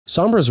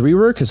Sombra's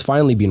rework has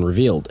finally been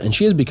revealed, and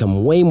she has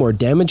become way more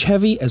damage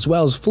heavy as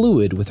well as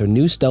fluid with her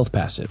new stealth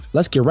passive.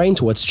 Let's get right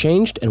into what's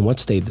changed and what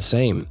stayed the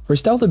same. Her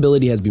stealth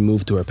ability has been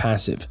moved to her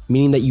passive,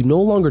 meaning that you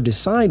no longer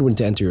decide when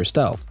to enter your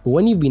stealth, but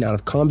when you've been out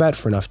of combat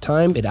for enough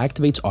time, it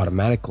activates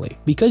automatically.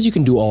 Because you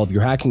can do all of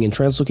your hacking and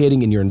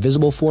translocating in your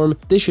invisible form,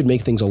 this should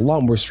make things a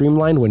lot more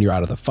streamlined when you're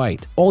out of the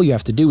fight. All you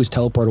have to do is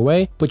teleport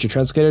away, put your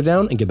translocator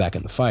down, and get back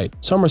in the fight.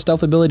 Sombra's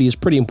stealth ability is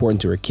pretty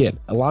important to her kit,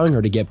 allowing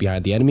her to get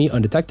behind the enemy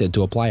undetected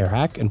to apply her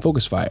hack and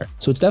focus fire,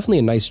 so it's definitely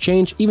a nice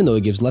change even though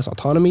it gives less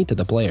autonomy to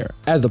the player.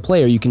 As the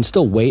player, you can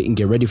still wait and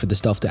get ready for the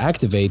stealth to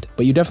activate,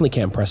 but you definitely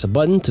can't press a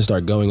button to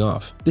start going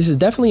off. This is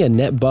definitely a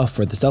net buff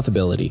for the stealth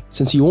ability,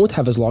 since you won't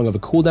have as long of a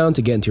cooldown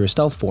to get into your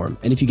stealth form,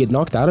 and if you get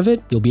knocked out of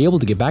it, you'll be able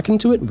to get back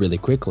into it really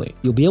quickly.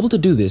 You'll be able to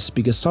do this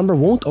because Sombra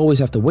won't always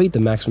have to wait the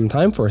maximum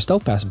time for a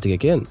stealth passive to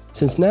kick in,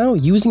 since now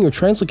using your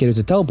translocator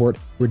to teleport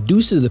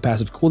reduces the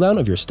passive cooldown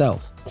of your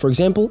stealth. For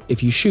example,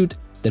 if you shoot,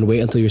 then wait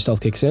until your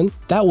stealth kicks in,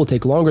 that will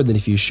take longer than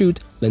if you shoot,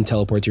 then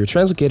teleport to your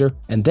translocator,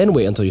 and then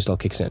wait until your stealth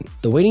kicks in.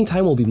 The waiting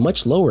time will be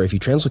much lower if you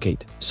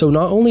translocate. So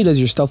not only does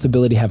your stealth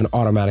ability have an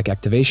automatic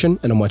activation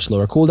and a much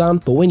lower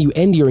cooldown, but when you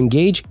end your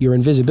engage, your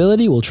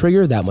invisibility will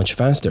trigger that much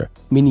faster,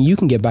 meaning you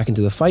can get back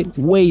into the fight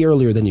way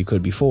earlier than you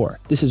could before.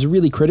 This is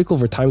really critical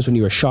for times when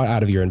you are shot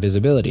out of your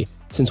invisibility,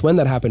 since when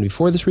that happened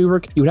before this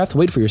rework, you would have to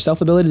wait for your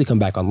stealth ability to come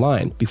back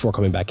online before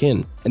coming back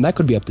in, and that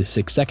could be up to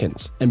 6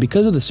 seconds. And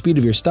because of the speed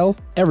of your stealth,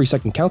 every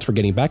second counts for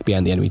getting back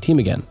behind the enemy team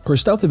again. Her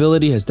stealth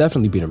ability has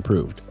definitely been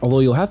improved, although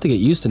you'll have to get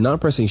used to not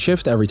pressing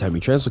shift every time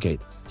you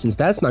translocate, since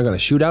that's not going to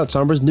shoot out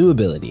Sombra's new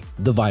ability,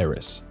 the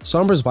Virus.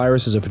 Sombra's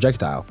Virus is a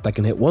projectile that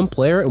can hit one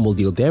player and will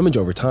deal damage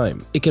over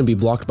time. It can be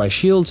blocked by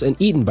shields and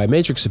eaten by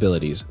matrix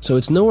abilities, so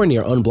it's nowhere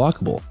near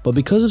unblockable, but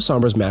because of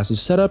Sombra's massive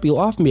setup, you'll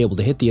often be able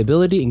to hit the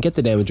ability and get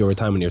the damage over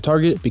time on your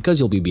target because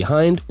you'll be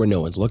behind where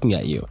no one's looking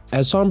at you.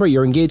 As Sombra,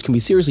 your engage can be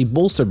seriously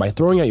bolstered by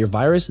throwing out your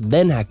Virus,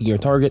 then hacking your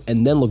target,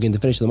 and then looking to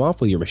finish them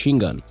off with your machine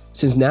gun.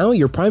 Since now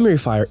your primary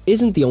fire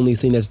isn't the only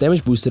thing that's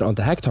damage boosted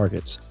onto hack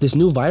targets, this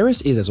new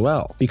Virus is as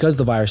well. Because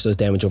the Virus does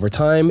damage over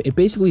time, it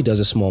basically does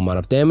a small amount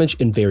of damage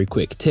in very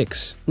quick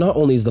ticks. Not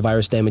only is the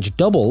Virus damage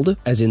doubled,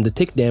 as in the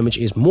tick damage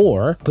is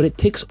more, but it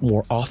ticks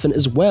more often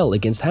as well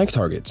against hack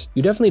targets.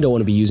 You definitely don't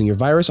want to be using your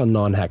Virus on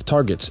non-hack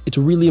targets. It's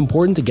really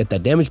important to get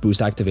that damage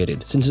boost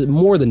activated, since it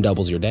more than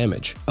doubles your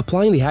damage.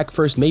 Applying the hack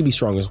first may be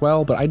strong as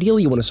well, but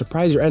ideally you want to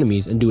surprise your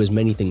enemies and do as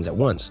many things at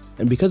once.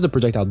 And because the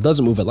projectile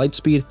doesn't move at light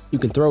speed, you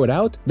can throw it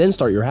out, then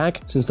start your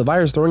hack, since the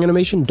Virus throwing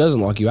animation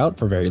doesn't lock you out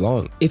for very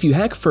long. If you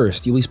hack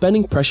first, you'll be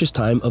spending precious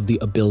time of the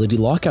ability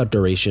lockout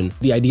duration.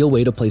 The ideal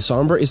way to play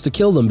Sombra is to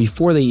kill them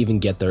before they even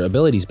get their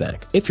abilities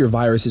back. If your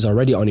Virus is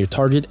already on your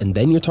target and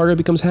then your target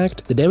becomes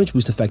hacked, the damage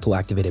boost effect will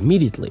activate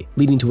immediately,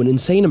 leading to an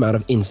insane amount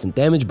of instant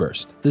damage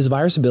burst. This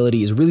Virus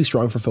ability is really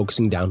strong for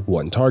focusing down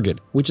one target,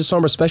 which is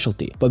Sombra's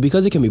specialty, but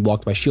because it can be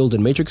blocked by shields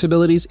and matrix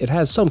abilities, it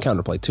has some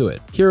counterplay to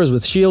it. Heroes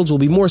with shields will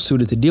be more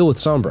suited to deal with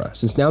Sombra,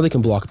 since now they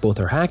can block both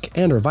her hack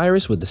and her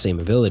Virus with the same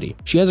ability.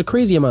 She has a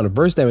crazy amount of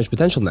burst damage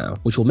potential now,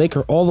 which will make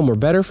her all the more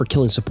better for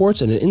killing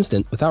supports in an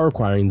instant without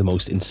requiring the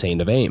most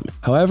insane of aim.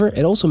 However,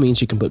 it also means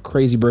she can put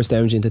crazy burst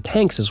damage into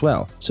tanks as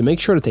well, so make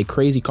sure to take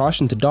crazy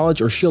caution to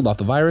dodge or shield off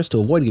the Virus to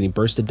avoid getting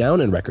bursted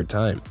down in record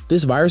time.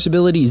 This Virus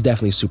ability is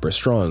definitely super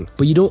strong,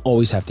 but you don't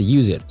always have to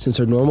use it, since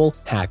her normal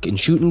hack and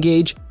shoot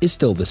engage is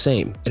still the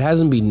same. It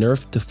hasn't been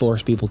nerfed to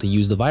force people to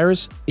use the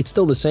Virus, it's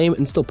still the same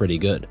and still pretty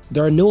good.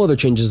 There are no other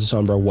changes to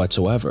Sombra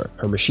whatsoever.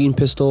 Her machine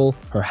pistol,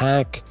 her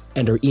hack,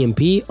 and her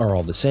EMP are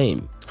all the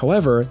same.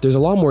 However, there's a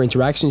lot more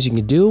interactions you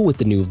can do with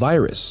the new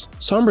Virus.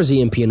 Sombra's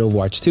EMP in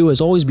Overwatch 2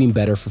 has always been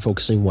better for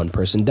focusing one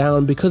person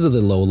down because of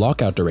the low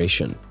lockout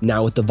duration.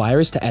 Now with the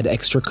Virus to add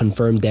extra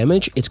confirmed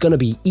damage, it's gonna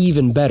be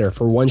even better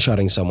for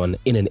one-shotting someone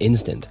in an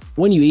instant.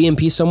 When you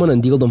EMP someone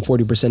and deal them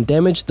 40%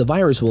 damage, the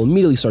Virus will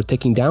immediately start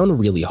ticking down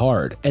really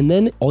hard, and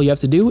then all you have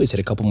to do is hit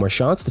a couple more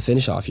shots to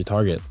finish off your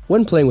target.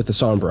 When playing with the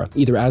Sombra,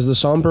 either as the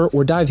Sombra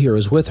or dive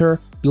heroes with her,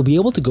 you'll be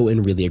able to go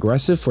in really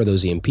aggressive for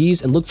those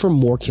EMPs and look for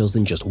more kills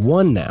than just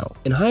one now.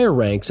 In higher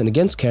ranks and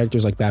against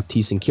characters like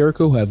Baptiste and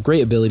Kiriko who have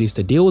great abilities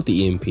to deal with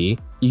the EMP,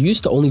 you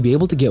used to only be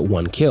able to get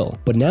one kill,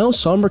 but now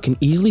Sombra can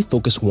easily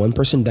focus one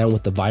person down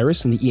with the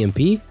Virus and the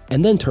EMP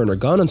and then turn her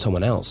gun on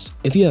someone else.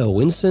 If you have a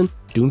Winston,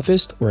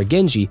 Doomfist, or a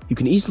Genji, you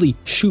can easily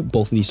shoot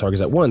both of these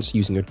targets at once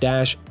using your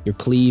dash, your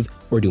cleave,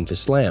 or Doomfist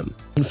Slam.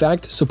 In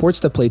fact, supports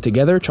that play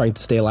together trying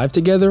to stay alive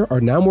together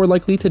are now more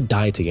likely to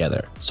die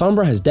together.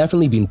 Sombra has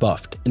definitely been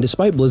buffed, and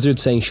despite Blizzard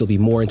saying she'll be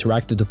more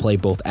interactive to play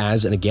both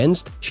as and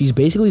against, she's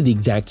basically the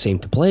exact same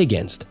to play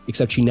against,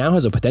 except she now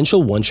has a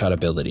potential one-shot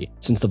ability,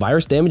 since the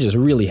Virus damage is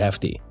really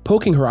hefty. Cassidy,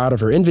 poking her out of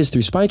her invis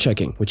through spy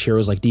checking, which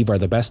heroes like D.Va are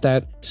the best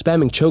at,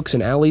 spamming chokes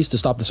and alleys to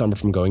stop the Sombra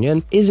from going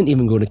in, isn't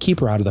even going to keep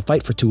her out of the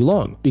fight for too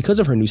long, because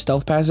of her new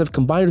stealth passive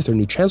combined with her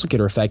new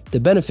translocator effect to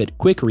benefit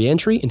quick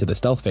re-entry into the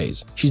stealth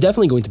phase. She's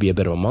definitely going to be a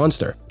bit of a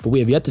monster, but we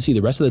have yet to see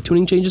the rest of the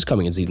tuning changes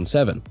coming in Season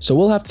 7, so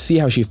we'll have to see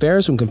how she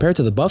fares when compared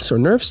to the buffs or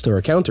nerfs to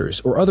her counters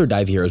or other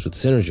dive heroes with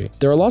synergy.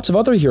 There are lots of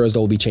other heroes that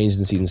will be changed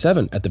in Season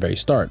 7 at the very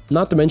start,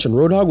 not to mention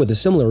Roadhog with a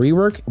similar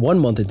rework 1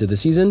 month into the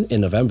season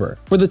in November.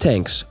 For the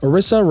tanks,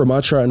 Orisa,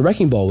 Ramatra, and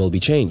Wrecking Ball will be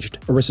changed.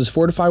 Orisa's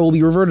Fortify will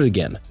be reverted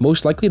again,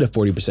 most likely to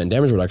 40%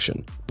 damage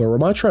reduction, but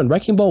Ramatra and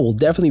Wrecking Ball will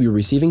definitely be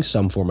receiving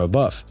some form of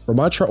buff,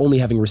 Ramatra only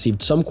having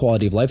received some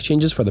quality of life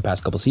changes for the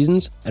past couple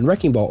seasons, and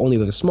Wrecking Ball only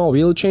with a small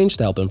reload change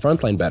to help him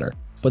frontline better.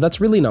 But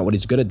that's really not what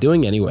he's good at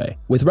doing anyway.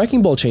 With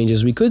Wrecking Ball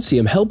changes, we could see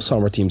him help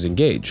Sombra teams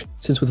engage,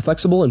 since with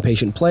flexible and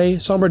patient play,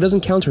 Sombra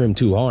doesn't counter him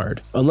too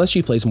hard, unless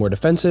she plays more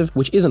defensive,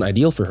 which isn't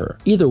ideal for her.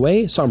 Either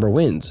way, Sombra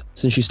wins,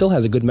 since she still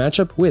has a good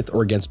matchup with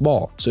or against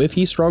Ball, so if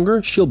he's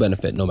stronger, she'll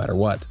benefit no matter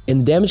what. In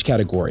the damage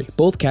category,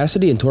 both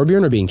Cassidy and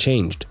Torbjorn are being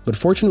changed, but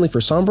fortunately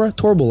for Sombra,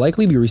 Torb will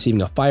likely be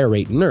receiving a fire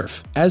rate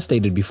nerf, as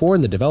stated before in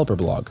the developer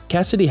blog.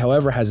 Cassidy,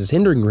 however, has his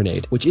hindering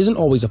grenade, which isn't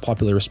always a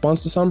popular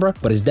response to Sombra,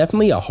 but is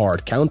definitely a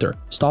hard counter,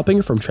 stopping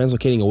her from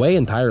translocating away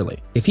entirely.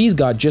 If he's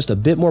got just a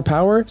bit more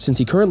power, since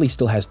he currently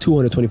still has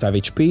 225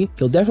 HP,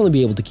 he'll definitely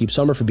be able to keep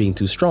Sombra from being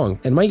too strong,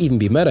 and might even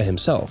be meta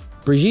himself.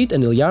 Brigitte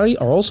and Ilyari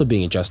are also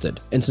being adjusted,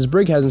 and since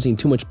Brig hasn't seen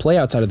too much play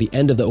outside of the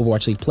end of the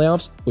Overwatch League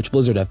playoffs, which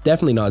Blizzard have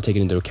definitely not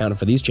taken into account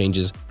for these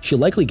changes, she'll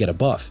likely get a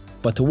buff.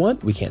 But to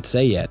what? We can't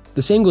say yet.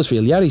 The same goes for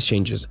Ilyari's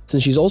changes,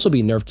 since she's also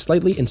been nerfed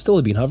slightly and still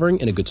have been hovering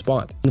in a good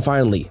spot. And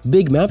finally,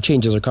 big map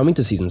changes are coming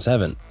to Season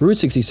 7. Route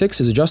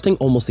 66 is adjusting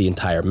almost the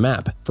entire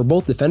map, for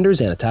both defenders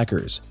and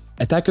attackers.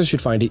 Attackers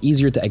should find it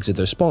easier to exit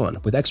their spawn,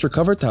 with extra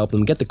cover to help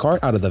them get the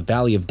cart out of the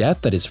Valley of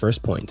Death that is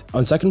first point.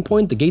 On second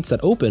point, the gates that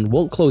open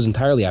won't close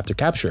entirely after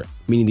capture,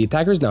 meaning the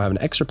attackers now have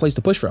an extra place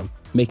to push from,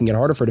 making it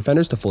harder for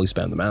defenders to fully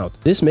spam them out.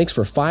 This makes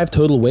for 5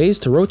 total ways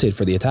to rotate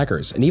for the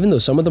attackers, and even though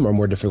some of them are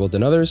more difficult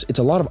than others, it's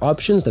a lot of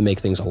options that make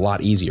things a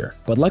lot easier.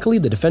 But luckily,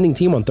 the defending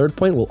team on third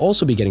point will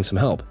also be getting some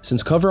help,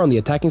 since cover on the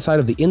attacking side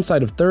of the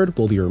inside of third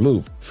will be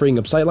removed, freeing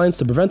up sightlines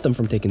to prevent them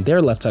from taking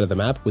their left side of the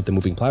map with the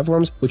moving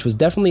platforms, which was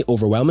definitely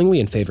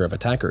overwhelmingly in favor of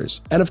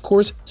attackers. And of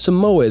course,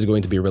 Samoa is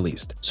going to be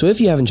released. So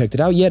if you haven't checked it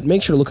out yet,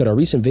 make sure to look at our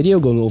recent video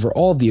going over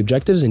all of the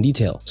objectives in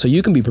detail, so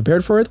you can be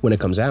prepared for it when it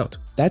comes out.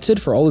 That's it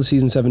for all the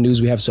Season 7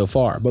 news we have so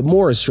far, but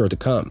more is sure to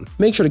come.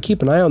 Make sure to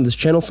keep an eye on this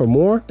channel for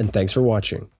more, and thanks for watching.